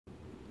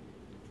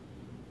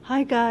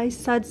Hi guys,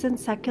 Suds and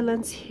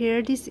Succulents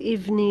here this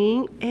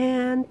evening,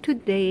 and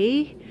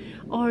today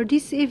or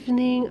this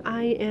evening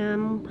I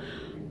am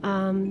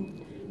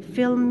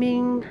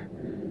filming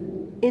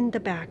in the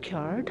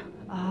backyard.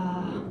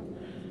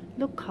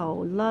 Look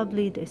how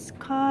lovely the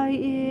sky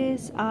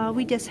is.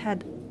 We just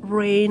had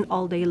rain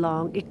all day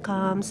long. It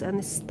comes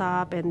and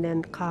stop and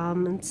then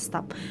come and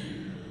stop.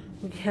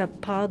 We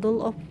have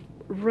puddle of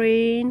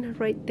rain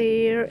right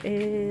there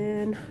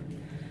and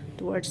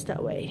towards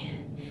that way.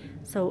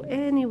 So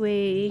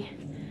anyway,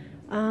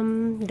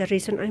 the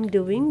reason I'm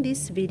doing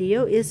this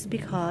video is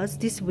because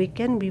this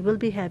weekend we will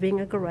be having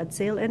a garage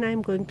sale, and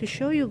I'm going to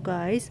show you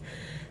guys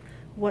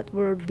what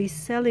we'll be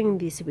selling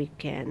this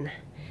weekend.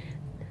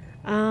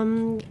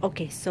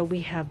 Okay, so we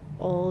have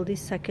all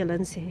these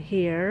succulents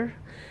here.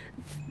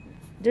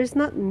 There's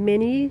not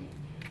many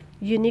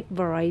unique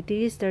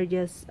varieties. They're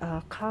just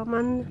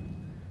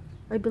common.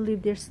 I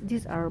believe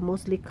these are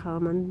mostly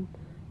common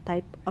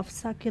type of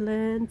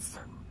succulents.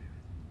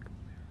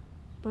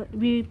 But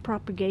we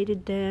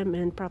propagated them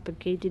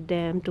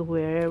to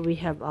where we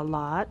have a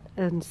lot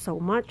and so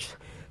much.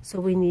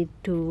 So we need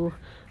to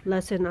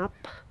lessen up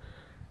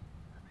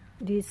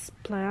these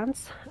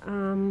plants.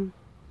 I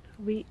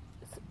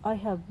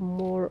have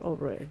more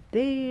over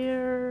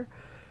there.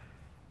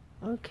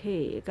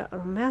 Okay, got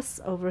a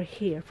mess over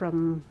here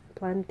from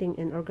planting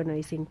and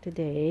organizing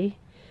today.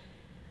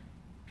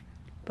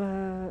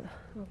 But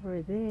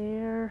over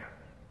there,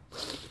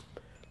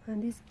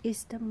 and this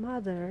is the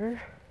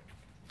mother.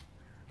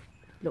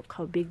 Look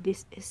how big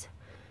this is.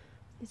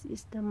 This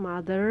is the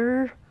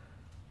mother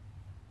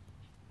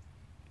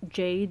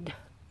jade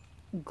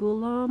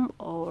gulam,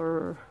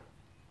 or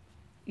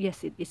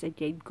yes, it is a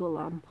jade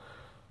gulam,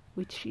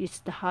 which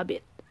is the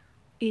hobbit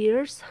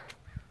ears.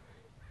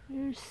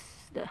 Here's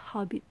the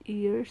hobbit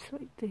ears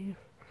right there.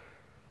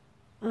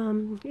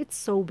 It's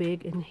so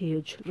big and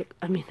huge. Look,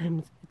 I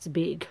mean, it's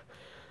big.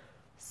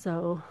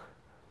 So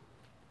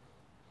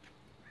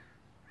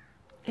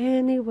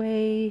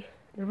anyway,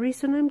 the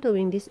reason I'm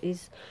doing this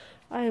is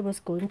I was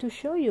going to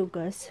show you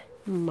guys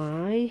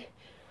my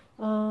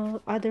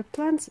other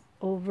plants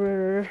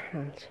over.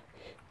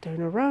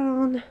 Turn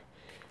around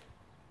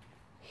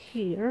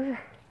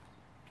here.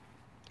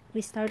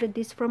 We started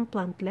this from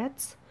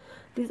plantlets.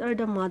 These are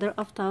the mother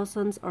of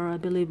thousands, or I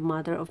believe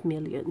mother of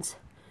millions.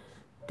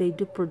 They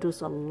do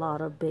produce a lot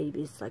of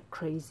babies like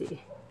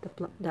crazy.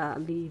 The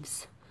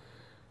leaves,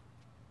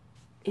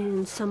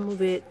 and some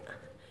of it,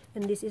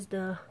 and this is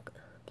the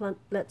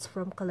plantlets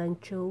from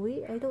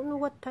kalanchoe. I don't know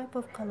what type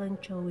of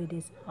kalanchoe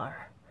these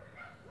are.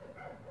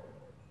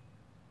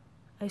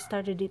 I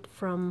started it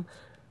from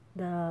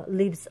the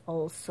leaves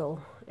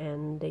also,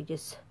 and they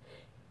just,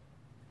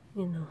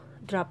 you know,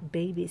 drop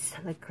babies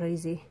like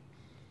crazy.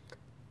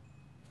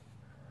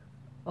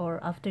 Or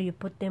after you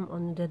put them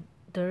on the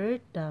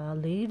dirt, the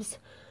leaves,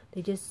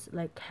 they just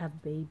like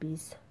have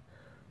babies.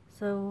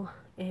 So,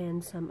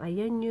 and some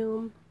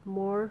ionium,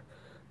 more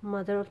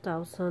mother of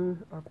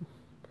thousand, or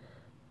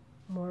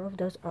more of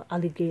those are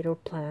alligator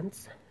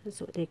plants.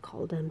 That's what they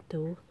call them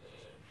too.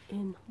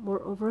 And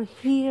more over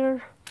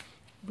here,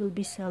 we'll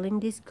be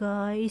selling these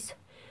guys.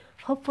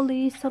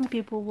 Hopefully some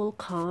people will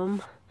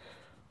come,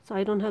 so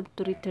I don't have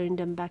to return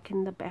them back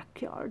in the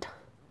backyard.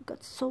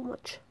 Got so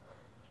much.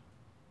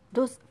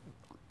 Those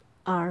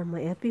are my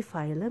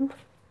epiphyllum.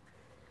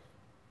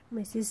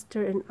 My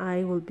sister and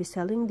I will be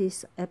selling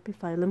these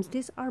epiphyllums.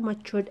 These are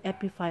matured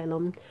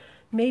epiphyllum.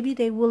 Maybe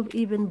they will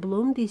even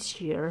bloom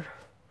this year.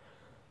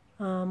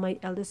 My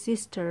eldest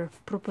sister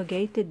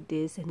propagated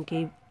this and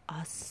gave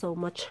us so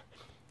much.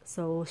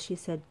 So she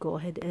said, go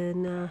ahead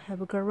and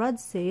have a garage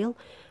sale,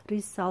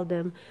 resell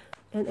them.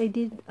 And I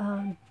did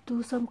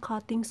do some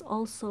cuttings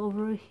also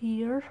over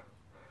here.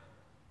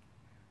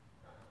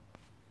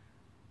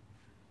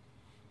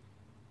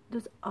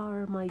 Those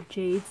are my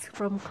jades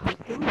from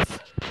cuttings.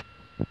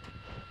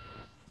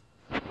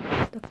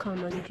 The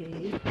common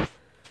jade.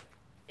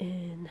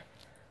 And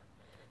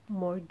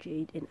more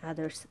jade and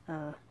others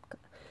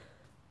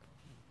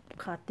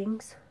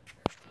cuttings.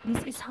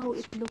 This is how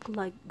it look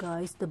like,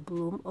 guys, the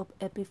bloom of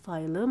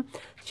epiphyllum.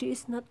 She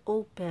is not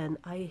open.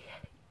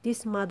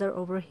 This mother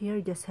over here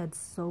just had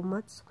so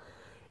much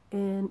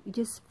and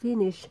just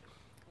finished.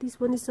 This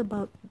one is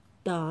about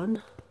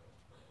done.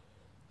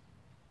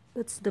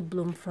 That's the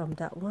bloom from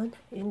that one.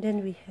 And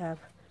then we have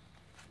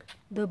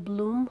the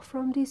bloom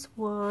from this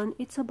one.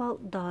 It's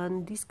about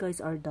done. These guys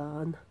are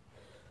done.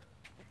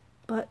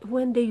 But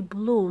when they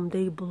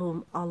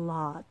bloom a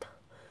lot.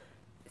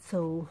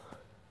 So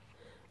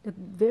the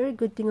very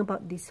good thing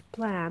about this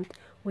plant,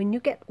 when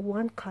you get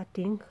one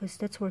cutting, because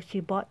that's where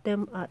she bought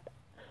them at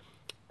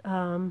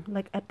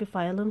like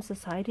Epiphyllum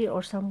Society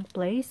or some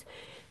place,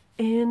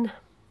 and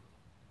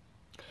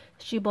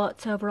she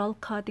bought several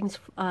cuttings,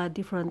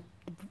 different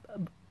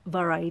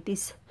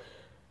varieties,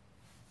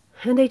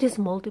 and they just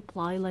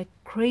multiply like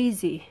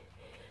crazy.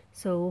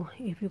 So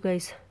if you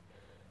guys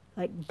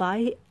like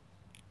buy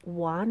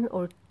one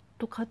or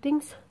two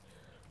cuttings,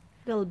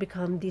 they'll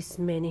become this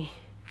many.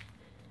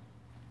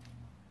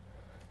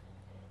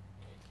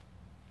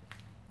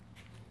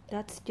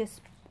 that's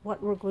just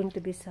what we're going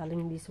to be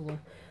selling this one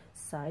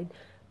side.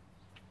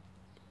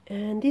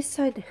 And this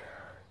side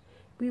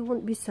we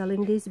won't be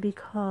selling this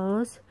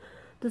because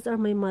those are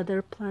my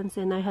mother plants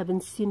and I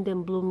haven't seen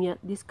them bloom yet.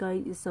 This guy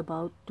is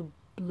about to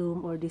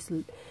bloom, or this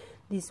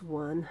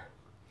one.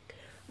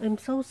 I'm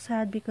so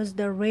sad because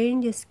the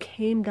rain just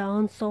came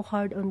down so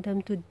hard on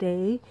them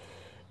today,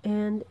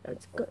 and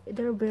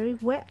they're very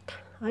wet.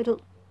 I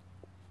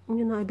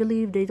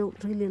believe they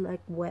don't really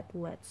like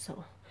wet,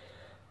 so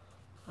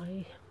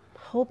I'm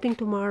hoping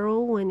tomorrow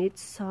when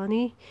it's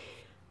sunny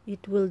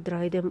it will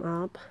dry them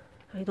up.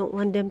 I don't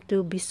want them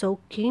to be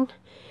soaking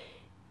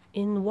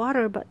in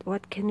water, but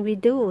what can we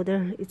do?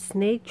 It's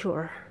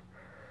nature.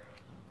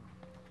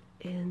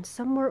 And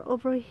somewhere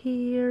over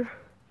here,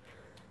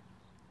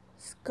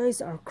 these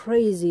guys are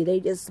crazy. They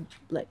just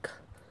like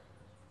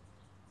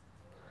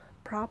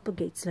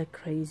propagates like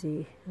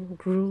crazy and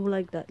grew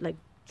like that, like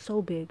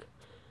so big.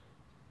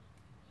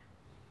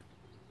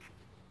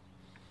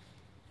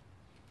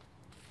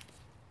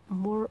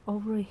 More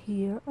over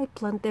here. I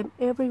plant them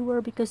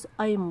everywhere because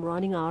I am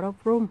running out of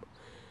room,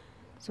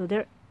 so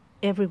they're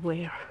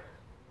everywhere.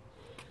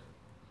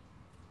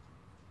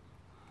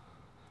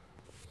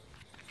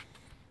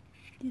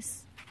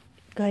 This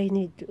guy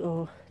need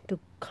to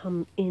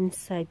come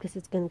inside because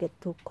it's gonna get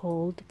too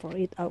cold for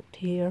it out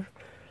here.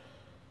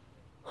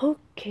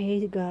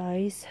 Okay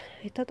guys,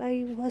 I thought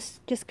I was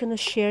just gonna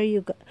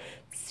share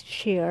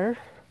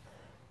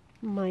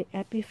my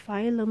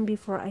Epiphyllum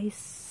before I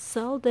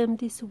sell them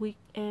this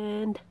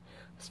weekend.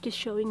 I was just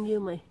showing you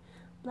my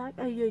black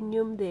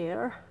Ionium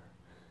there.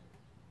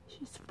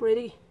 She's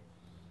pretty.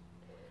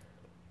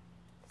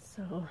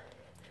 So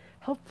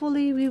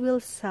hopefully we will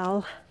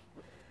sell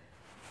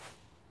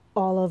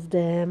all of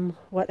them,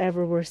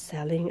 whatever we're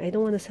selling. I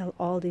don't want to sell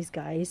all these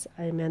guys.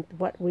 I meant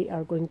what we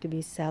are going to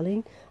be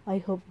selling. I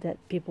hope that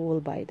people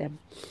will buy them,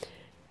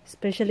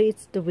 especially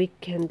it's the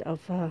weekend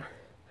of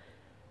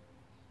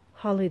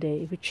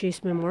holiday, which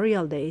is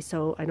Memorial Day,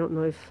 so I don't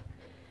know if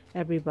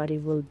everybody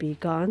will be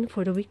gone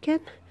for the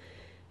weekend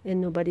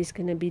and nobody's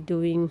gonna be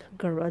doing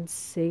garage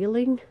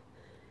selling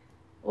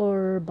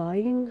or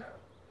buying.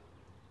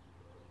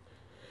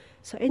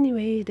 So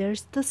anyway,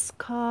 there's the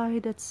sky.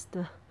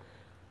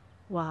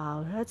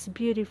 Wow, that's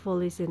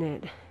beautiful, isn't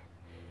it?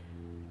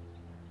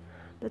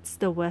 That's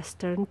the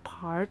western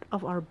part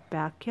of our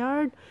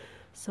backyard,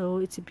 so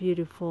it's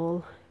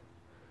beautiful.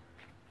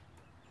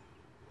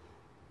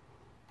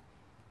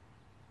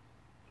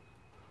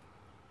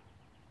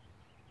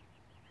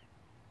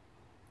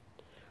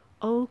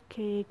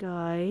 Okay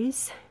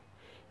guys,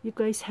 you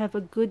guys have a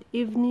good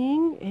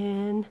evening,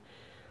 and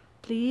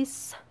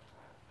please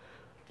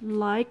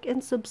like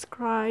and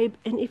subscribe.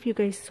 And if you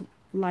guys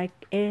like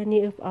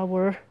any of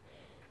our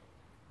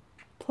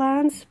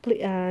plants,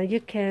 you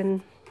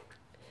can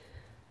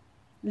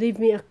leave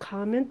me a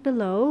comment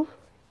below,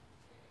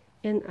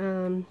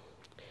 and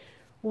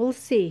we'll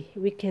see.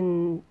 We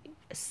can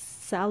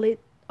sell it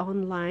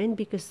online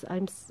because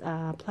I'm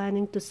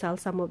planning to sell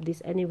some of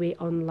this anyway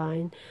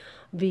online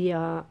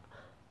via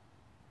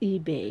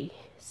eBay.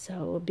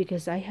 So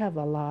because I have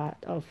a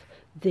lot of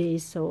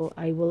these, so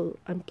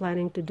I'm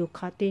planning to do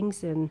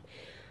cuttings and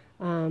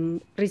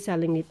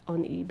reselling it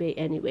on eBay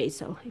anyway.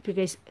 So if you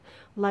guys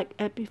like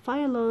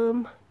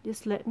Epiphyllum,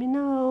 just let me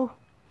know.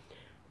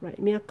 Write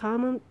me a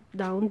comment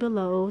down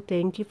below.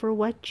 Thank you for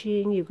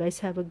watching. You guys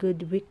have a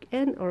good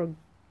weekend or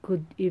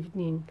good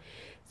evening.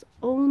 It's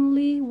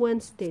only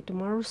Wednesday.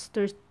 Tomorrow's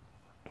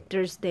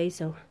Thursday,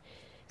 so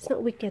it's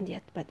not weekend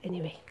yet, but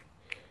anyway.